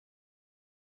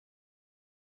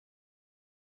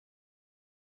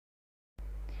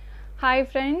Hi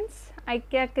friends,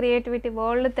 ఐక్య creativity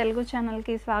world Telugu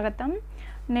ఛానల్కి స్వాగతం.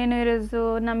 నేను ఈరోజు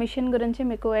నా మిషన్ గురించి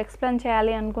మీకు ఎక్స్ప్లెయిన్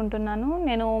చేయాలి అనుకుంటున్నాను.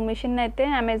 నేను మిషన్ అయితే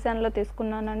అమెజాన్లో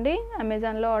తీసుకున్నానండి.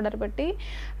 అమెజాన్లో ఆర్డర్ పెట్టి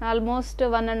ఆల్మోస్ట్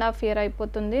 1.5 year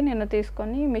అయిపోతుంది నేను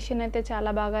తీసుకొని. మిషన్ అయితే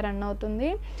చాలా బాగా రన్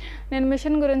అవుతుంది. నేను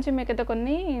మిషన్ గురించి మీకైతే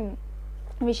కొన్ని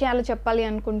విషయాలు చెప్పాలి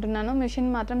అనుకుంటున్నాను. మిషన్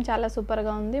మాత్రం చాలా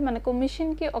సూపర్గా ఉంది. మనకు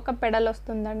మిషన్కి ఒక పెడల్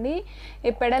వస్తుందండి. ఈ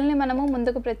పెడల్ని మనము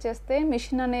ముందుకు ప్రెస్ చేస్తే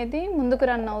మిషన్ అనేది ముందుకు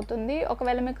రన్ అవుతుంది.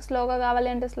 ఒకవేళ మీకు స్లోగా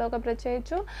కావాలి అంటే స్లోగా ప్రెస్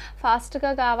చేయొచ్చు,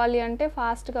 ఫాస్ట్గా కావాలి అంటే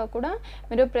ఫాస్ట్గా కూడా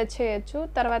మీరు ప్రెస్ చేయొచ్చు.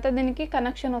 తర్వాత దీనికి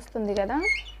కనెక్షన్ వస్తుంది కదా,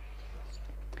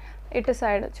 ఇటు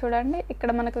సైడ్ చూడండి,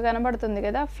 ఇక్కడ మనకు కనబడుతుంది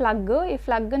కదా ప్లగ్. ఈ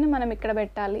ప్లగ్ని మనం ఇక్కడ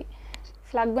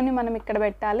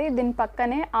పెట్టాలి. దీని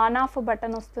పక్కనే ఆన్ ఆఫ్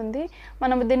బటన్ వస్తుంది.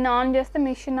 మనం దీన్ని ఆన్ చేస్తే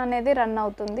మిషన్ అనేది రన్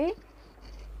అవుతుంది.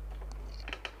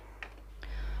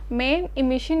 మెయిన్ ఈ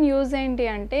మిషన్ యూజ్ ఏంటి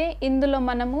అంటే ఇందులో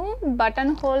మనము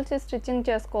బటన్ హోల్స్ స్టిచ్చింగ్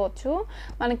చేసుకోవచ్చు.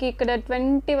 మనకి ఇక్కడ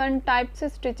 21 టైప్స్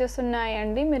స్టిచెస్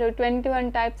ఉన్నాయండి. మీరు 21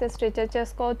 టైప్స్ స్టిచెస్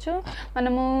చేసుకోవచ్చు.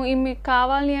 మనము ఇవి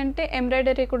కావాలి అంటే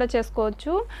ఎంబ్రాయిడరీ కూడా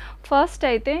చేసుకోవచ్చు. ఫస్ట్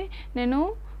అయితే నేను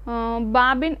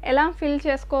బాబిన్ ఎలా ఫిల్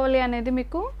చేసుకోవాలి అనేది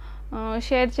మీకు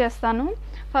షేర్ చేస్తాను.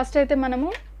 ఫస్ట్ అయితే మనము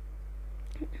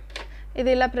ఇది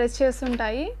ఇలా ప్రెస్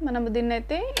చేస్తుంటాయి. మనము దీన్ని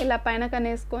అయితే ఇలా పైన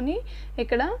కనేసుకొని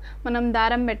ఇక్కడ మనం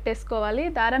దారం పెట్టేసుకోవాలి.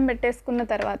 దారం పెట్టేసుకున్న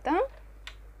తర్వాత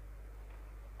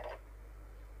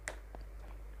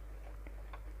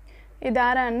ఈ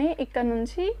దారాన్ని ఇక్కడ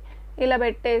నుంచి ఇలా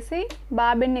పెట్టేసి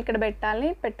బాబిన్ ఇక్కడ పెట్టాలి.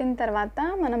 పెట్టిన తర్వాత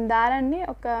మనం దారాన్ని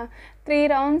ఒక 3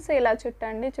 rounds ఇలా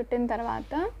చుట్టండి. చుట్టిన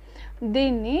తర్వాత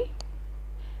దీన్ని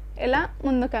ఇలా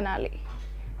ముందు కనాలి.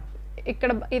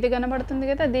 ఇక్కడ ఇది కనబడుతుంది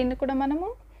కదా, దీన్ని కూడా మనము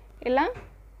ఇలా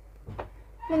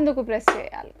ముందుకు ప్రెస్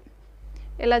చేయాలి.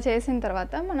 ఇలా చేసిన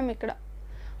తర్వాత మనం ఇక్కడ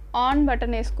ఆన్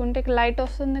బటన్ వేసుకుంటే ఇక్కడ లైట్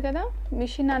వస్తుంది కదా,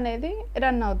 మిషన్ అనేది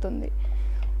రన్ అవుతుంది.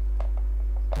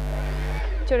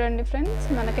 చూడండి ఫ్రెండ్స్,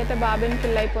 మనకైతే బాబిన్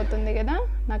ఫిల్ అయిపోతుంది కదా,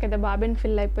 నాకైతే బాబిన్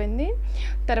ఫిల్ అయిపోయింది.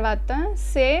 తర్వాత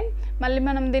సేమ్ మళ్ళీ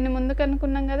మనం దీన్ని ముందుకు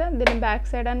అనుకున్నాం కదా, దీన్ని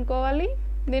బ్యాక్ సైడ్ అనుకోవాలి.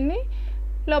 దీన్ని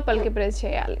లోపలికి ప్రెస్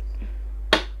చేయాలి.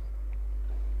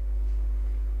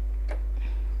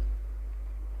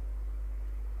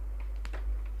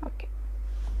 ఓకే,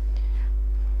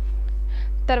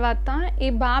 తర్వాత ఈ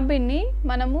బాబిన్ని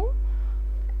మనము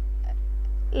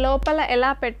లోపల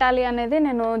ఎలా పెట్టాలి అనేది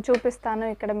నేను చూపిస్తాను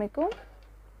ఇక్కడ మీకు.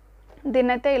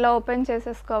 దీన్నైతే ఇలా ఓపెన్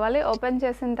చేసేసుకోవాలి. ఓపెన్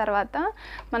చేసిన తర్వాత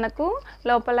మనకు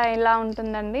లోపల ఇలా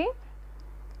ఉంటుందండి.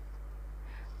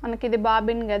 మనకి ఇది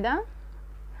బాబిన్ కదా,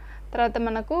 తర్వాత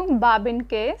మనకు బాబిన్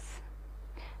కేస్,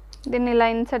 దీన్ని ఇలా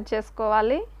ఇన్సర్ట్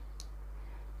చేసుకోవాలి.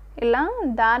 ఇలా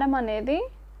దారం అనేది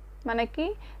మనకి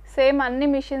సేమ్ అన్ని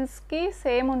మిషన్స్కి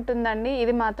సేమ్ ఉంటుందండి.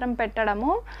 ఇది మాత్రం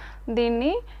పెట్టడము,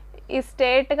 దీన్ని ఈ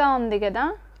స్ట్రేట్గా ఉంది కదా,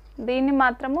 దీన్ని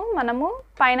మాత్రము మనము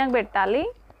పైనకు పెట్టాలి.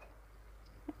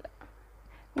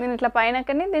 దీన్ని ఇట్లా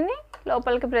పైనకని దీన్ని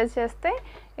లోపలికి ప్రెస్ చేస్తే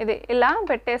ఇది ఇలా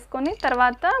పెట్టేసుకొని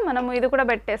తర్వాత మనము ఇది కూడా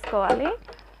పెట్టేసుకోవాలి.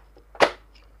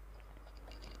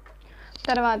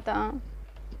 తర్వాత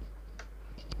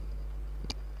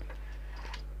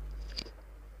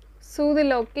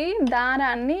సూదిలోకి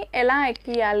దారాన్ని ఎలా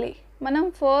ఎక్కియాలి. మనం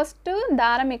ఫస్ట్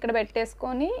దారం ఇక్కడ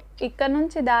పెట్టేసుకొని ఇక్కడ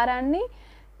నుంచి దారాన్ని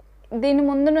దీని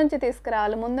ముందు నుంచి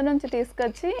తీసుకురావాలి. ముందు నుంచి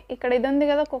తీసుకొచ్చి ఇక్కడ ఇది ఉంది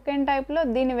కదా కొకెన్ టైప్లో,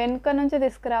 దీని వెనుక నుంచి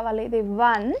తీసుకురావాలి. ఇది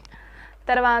 1.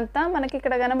 తర్వాత మనకి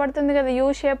ఇక్కడ కనబడుతుంది కదా యూ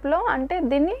షేప్లో, అంటే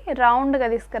దీన్ని రౌండ్గా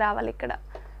తీసుకురావాలి ఇక్కడ.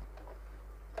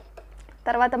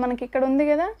 తర్వాత మనకి ఇక్కడ ఉంది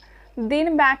కదా,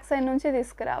 దీని బ్యాక్ సైడ్ నుంచి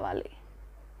తీసుకురావాలి.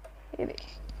 ఇది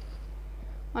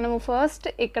మనము ఫస్ట్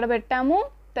ఇక్కడ పెట్టాము.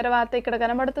 తర్వాత ఇక్కడ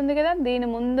కనబడుతుంది కదా, దీని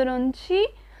ముందు నుంచి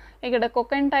ఇక్కడ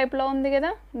కొకెన్ టైప్లో ఉంది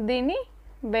కదా, దీని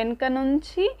వెనుక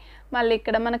నుంచి మళ్ళీ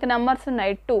ఇక్కడ మనకి నెంబర్స్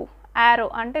ఉన్నాయి 2 యారో,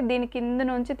 అంటే దీని కింద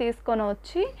నుంచి తీసుకొని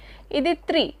వచ్చి ఇది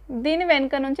 3, దీని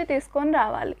వెనుక నుంచి తీసుకొని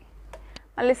రావాలి.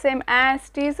 మళ్ళీ సేమ్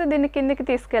యాజ్ టీస్ దీన్ని కిందికి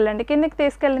తీసుకెళ్ళండి. కిందికి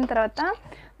తీసుకెళ్ళిన తర్వాత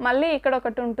మళ్ళీ ఇక్కడ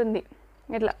ఒకటి ఉంటుంది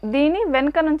ఇట్లా, దీని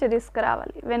వెనుక నుంచి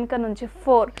తీసుకురావాలి. వెనుక నుంచి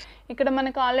 4, ఇక్కడ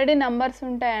మనకు ఆల్రెడీ నంబర్స్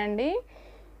ఉంటాయండి.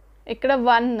 ఇక్కడ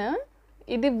 1,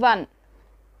 ఇది 1,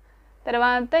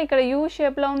 తర్వాత ఇక్కడ యూ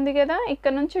షేప్లో ఉంది కదా,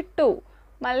 ఇక్కడ నుంచి 2,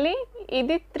 మళ్ళీ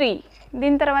ఇది 3,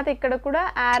 దీని తర్వాత ఇక్కడ కూడా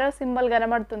యారో సింబల్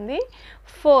కనబడుతుంది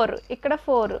 4, ఇక్కడ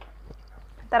 4,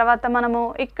 తర్వాత మనము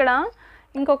ఇక్కడ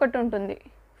ఇంకొకటి ఉంటుంది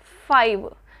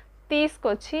 5,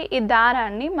 తీసుకొచ్చి ఈ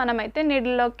దారాన్ని మనమైతే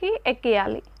నీడిల్లోకి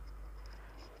ఎక్కియాలి.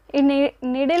 ఈ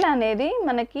నీడిల్ అనేది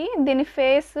మనకి దీని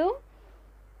ఫేసు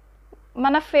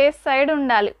మన ఫేస్ సైడ్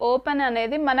ఉండాలి. ఓపెన్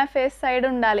అనేది మన ఫేస్ సైడ్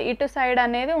ఉండాలి. ఇటు సైడ్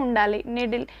అనేది ఉండాలి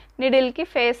నీడిల్కి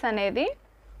ఫేస్ అనేది.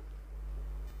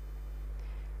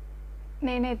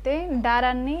 నేనైతే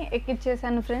దారాన్ని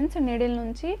ఎక్కించేసాను ఫ్రెండ్స్ నీడిల్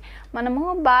నుంచి. మనము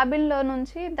బాబిన్లో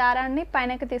నుంచి దారాన్ని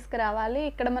పైనకి తీసుకురావాలి.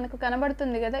 ఇక్కడ మనకు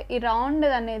కనబడుతుంది కదా ఈ రౌండ్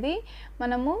అనేది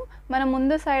మన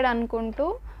ముందు సైడ్ అనుకుంటూ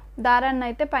దారాన్ని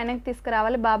అయితే పైనకి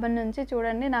తీసుకురావాలి బాబిన్ నుంచి.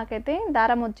 చూడండి నాకైతే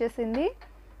దారం వచ్చేసింది.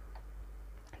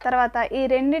 తర్వాత ఈ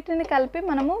రెండింటిని కలిపి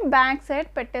మనము బ్యాక్ సైడ్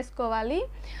పెట్టేసుకోవాలి.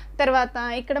 తర్వాత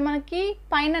ఇక్కడ మనకి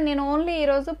పైన నేను ఓన్లీ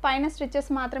ఈరోజు పైన స్టిచెస్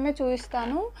మాత్రమే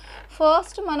చూపిస్తాను.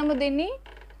 ఫస్ట్ మనము దీన్ని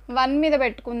 1 మీద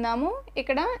పెట్టుకుందాము.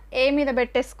 ఇక్కడ ఏ మీద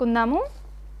పెట్టేసుకుందాము.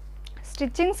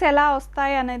 స్టిచ్చింగ్స్ ఎలా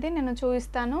వస్తాయి అనేది నేను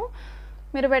చూపిస్తాను.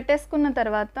 మీరు పెట్టేసుకున్న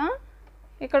తర్వాత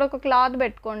ఇక్కడ ఒక క్లాత్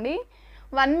పెట్టుకోండి.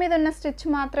 1 మీద ఉన్న స్టిచ్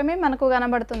మాత్రమే మనకు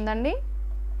కనబడుతుందండి.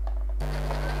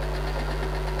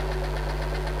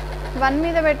 1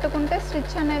 మీద పెట్టుకుంటే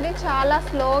స్టిచ్ అనేది చాలా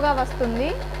స్లోగా వస్తుంది.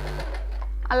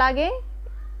 అలాగే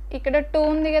ఇక్కడ 2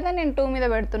 ఉంది కదా, నేను 2 మీద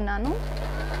పెడుతున్నాను.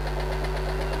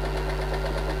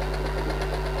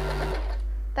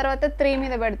 తర్వాత 3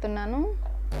 మీద పెడుతున్నాను.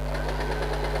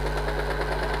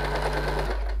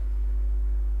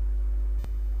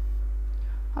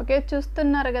 ఓకే,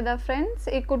 చూస్తున్నారు కదా ఫ్రెండ్స్,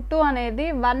 ఈ కుట్టు అనేది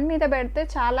 1 మీద పెడితే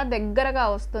చాలా దగ్గరగా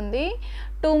వస్తుంది,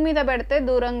 2 మీద పెడితే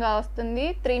దూరంగా వస్తుంది,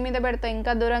 3 మీద పెడితే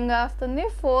ఇంకా దూరంగా వస్తుంది,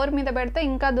 4 మీద పెడితే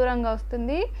ఇంకా దూరంగా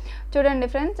వస్తుంది. చూడండి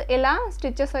ఫ్రెండ్స్, ఇలా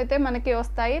స్టిచెస్ అయితే మనకి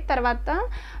వస్తాయి. తర్వాత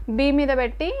బి మీద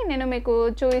పెట్టి నేను మీకు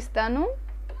చూపిస్తాను.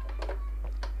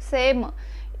 సేమ్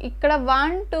ఇక్కడ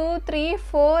 1 2 3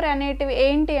 4 అనేటివి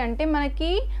ఏంటి అంటే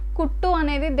మనకి కుట్టు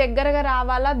అనేది దగ్గరగా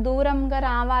రావాలా దూరంగా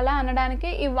రావాలా అనడానికి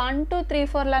ఈ 1 2 3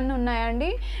 4 ఉన్నాయండి.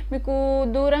 మీకు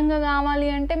దూరంగా కావాలి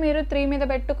అంటే మీరు 3 మీద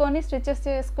పెట్టుకొని స్టిచెస్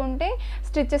చేసుకుంటే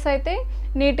స్టిచెస్ అయితే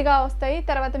నీట్గా వస్తాయి.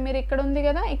 తర్వాత మీరు ఇక్కడ ఉంది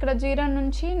కదా, ఇక్కడ 0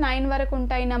 నుంచి 9 వరకు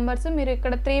ఉంటాయి నెంబర్స్, మీరు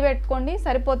ఇక్కడ 3 పెట్టుకోండి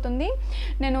సరిపోతుంది.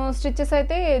 నేను స్టిచెస్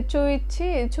అయితే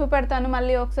చూపెడతాను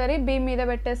మళ్ళీ ఒకసారి. బి మీద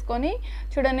పెట్టేసుకొని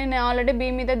చూడండి, నేను ఆల్రెడీ బి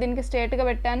మీద దీనికి స్ట్రేట్గా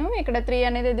పెట్టాను, ఇక్కడ 3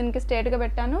 అనేది దీనికి స్ట్రేట్గా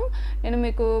పెట్టాను. నేను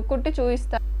మీకు కుట్టి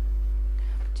చూపిస్తాను.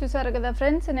 చూసారు కదా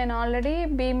ఫ్రెండ్స్, నేను ఆల్రెడీ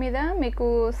బి మీద మీకు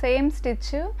సేమ్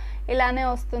స్టిచ్ ఇలానే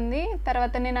వస్తుంది.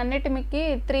 తర్వాత నేను అన్నిటికి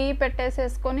 3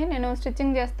 పెట్టేసేసుకొని నేను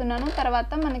స్టిచ్చింగ్ చేస్తున్నాను. తర్వాత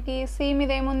మనకి సి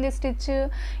మీద ఏముంది స్టిచ్,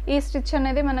 ఈ స్టిచ్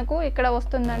అనేది మనకు ఇక్కడ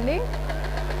వస్తుందండి.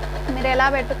 మీరు ఎలా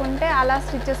పెట్టుకుంటే అలా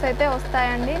స్టిచెస్ అయితే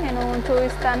వస్తాయండి. నేను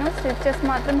చూపిస్తాను. స్టిచెస్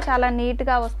మాత్రం చాలా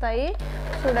నీట్గా వస్తాయి.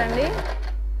 చూడండి,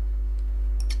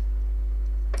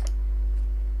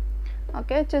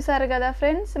 ఓకే చూసారు కదా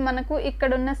ఫ్రెండ్స్, మనకు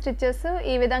ఇక్కడ ఉన్న స్టిచెస్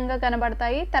ఈ విధంగా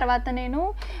కనబడతాయి. తర్వాత నేను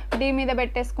డి మీద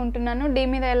పెట్టేసుకుంటున్నాను. డి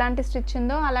మీద ఎలాంటి స్టిచ్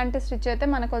ఉందో అలాంటి స్టిచ్ అయితే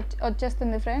మనకు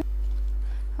వచ్చేస్తుంది ఫ్రెండ్స్.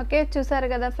 ఓకే చూసారు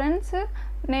కదా ఫ్రెండ్స్,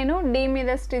 నేను డి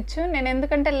మీద స్టిచ్, నేను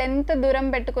ఎందుకంటే లెంత్ దూరం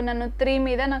పెట్టుకున్నాను, 3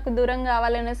 మీద నాకు దూరం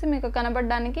కావాలనేసి మీకు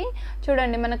కనబడడానికి.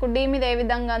 చూడండి మనకు డి మీద ఏ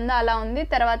విధంగా ఉందో అలా ఉంది.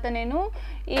 తర్వాత నేను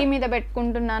ఈ మీద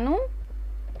పెట్టుకుంటున్నాను.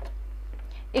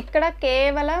 ఇక్కడ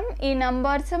కేవలం ఈ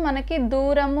నంబర్స్ మనకి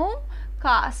దూరము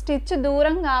స్టిచ్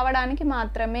దూరం కావడానికి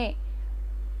మాత్రమే.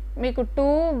 మీకు 2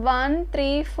 1 3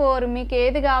 4 మీకు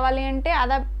ఏది కావాలి అంటే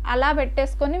అలా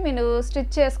పెట్టేసుకొని మీరు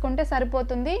స్టిచ్ చేసుకుంటే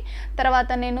సరిపోతుంది.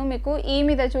 తర్వాత నేను మీకు ఈ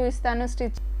మీద చూపిస్తాను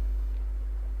స్టిచ్.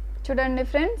 చూడండి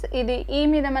ఫ్రెండ్స్, ఇది ఈ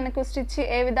మీద మనకు స్టిచ్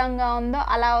ఏ విధంగా ఉందో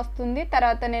అలా వస్తుంది.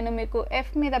 తర్వాత నేను మీకు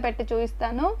ఎఫ్ మీద పెట్టి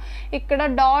చూపిస్తాను. ఇక్కడ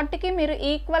డాట్కి మీరు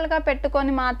ఈక్వల్గా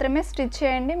పెట్టుకొని మాత్రమే స్టిచ్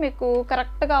చేయండి, మీకు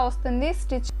కరెక్ట్గా వస్తుంది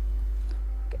స్టిచ్.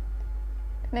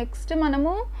 నెక్స్ట్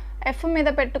మనము ఎఫ్ మీద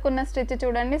పెట్టుకున్న స్టిచ్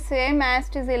చూడండి, సేమ్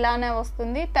యాస్టిజ్ ఇలానే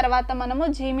వస్తుంది. తర్వాత మనము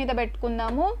జీ మీద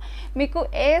పెట్టుకుందాము. మీకు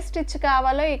ఏ స్టిచ్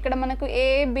కావాలో ఇక్కడ మనకు ఏ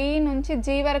బి నుంచి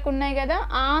జీ వరకు ఉన్నాయి కదా,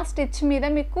 ఆ స్టిచ్ మీద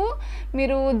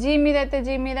మీరు జీ మీద అయితే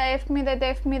జీ మీద, ఎఫ్ మీద అయితే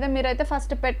ఎఫ్ మీద మీరైతే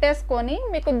ఫస్ట్ పెట్టేసుకొని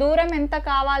మీకు దూరం ఎంత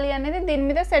కావాలి అనేది దీని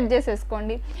మీద సెట్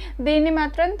చేసేసుకోండి. దీన్ని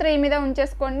మాత్రం 3 మీద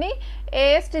ఉంచేసుకోండి. ఏ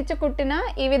స్టిచ్ కుట్టినా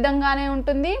ఈ విధంగానే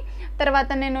ఉంటుంది.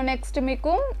 తర్వాత నేను నెక్స్ట్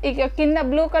మీకు ఇక కింద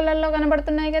బ్లూ కలర్లో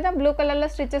కనబడుతున్నాయి కదా, బ్లూ కలర్లో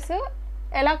స్టిచెస్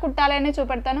ఎలా కుట్టాలి అని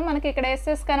చూపెడతాను. మనకి ఇక్కడ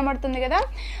ఎస్ఎస్ కనబడుతుంది కదా,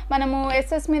 మనము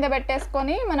ఎస్ఎస్ మీద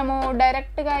పెట్టేసుకొని మనము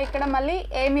డైరెక్ట్గా ఇక్కడ మళ్ళీ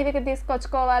ఏ మీదకి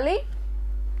తీసుకొచ్చుకోవాలి.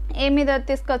 ఏ మీద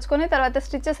తీసుకొచ్చుకొని తర్వాత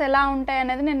స్టిచెస్ ఎలా ఉంటాయి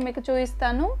అనేది నేను మీకు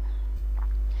చూపిస్తాను.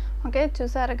 ఓకే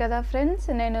చూసారు కదా ఫ్రెండ్స్,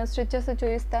 నేను స్టిచెస్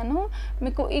చూపిస్తాను.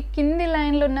 మీకు ఈ కింది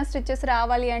లైన్లో ఉన్న స్టిచెస్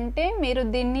రావాలి అంటే మీరు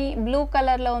దీన్ని బ్లూ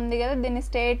కలర్లో ఉంది కదా, దీన్ని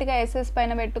స్ట్రైట్గా ఎస్ఎస్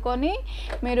పైన పెట్టుకొని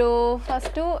మీరు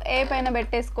ఫస్ట్ ఏ పైన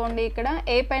పెట్టేసుకోండి. ఇక్కడ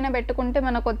ఏ పైన పెట్టుకుంటే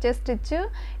మనకు వచ్చే స్టిచ్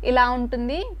ఇలా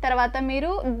ఉంటుంది. తర్వాత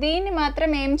మీరు దీన్ని మాత్రం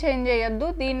ఏం చేంజ్ చేయొద్దు,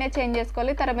 దీన్నే చేంజ్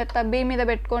చేసుకోవాలి. తర్వాత బి మీద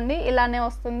పెట్టుకోండి, ఇలానే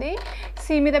వస్తుంది.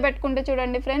 సి మీద పెట్టుకుంటే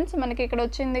చూడండి ఫ్రెండ్స్, మనకి ఇక్కడ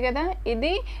వచ్చింది కదా,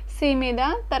 ఇది సి మీద.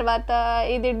 తర్వాత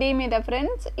ఇది డి మీద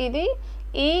ఫ్రెండ్స్, ఇది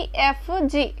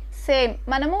ఈఎఫ్జి సేమ్.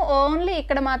 మనము ఓన్లీ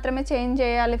ఇక్కడ మాత్రమే చేంజ్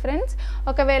చేయాలి ఫ్రెండ్స్.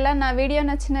 ఒకవేళ నా వీడియో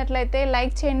నచ్చినట్లయితే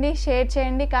లైక్ చేయండి, షేర్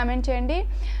చేయండి, కామెంట్ చేయండి.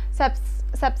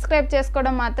 సబ్స్క్రైబ్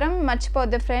చేసుకోవడం మాత్రం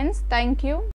మర్చిపోద్దు ఫ్రెండ్స్. Thank you.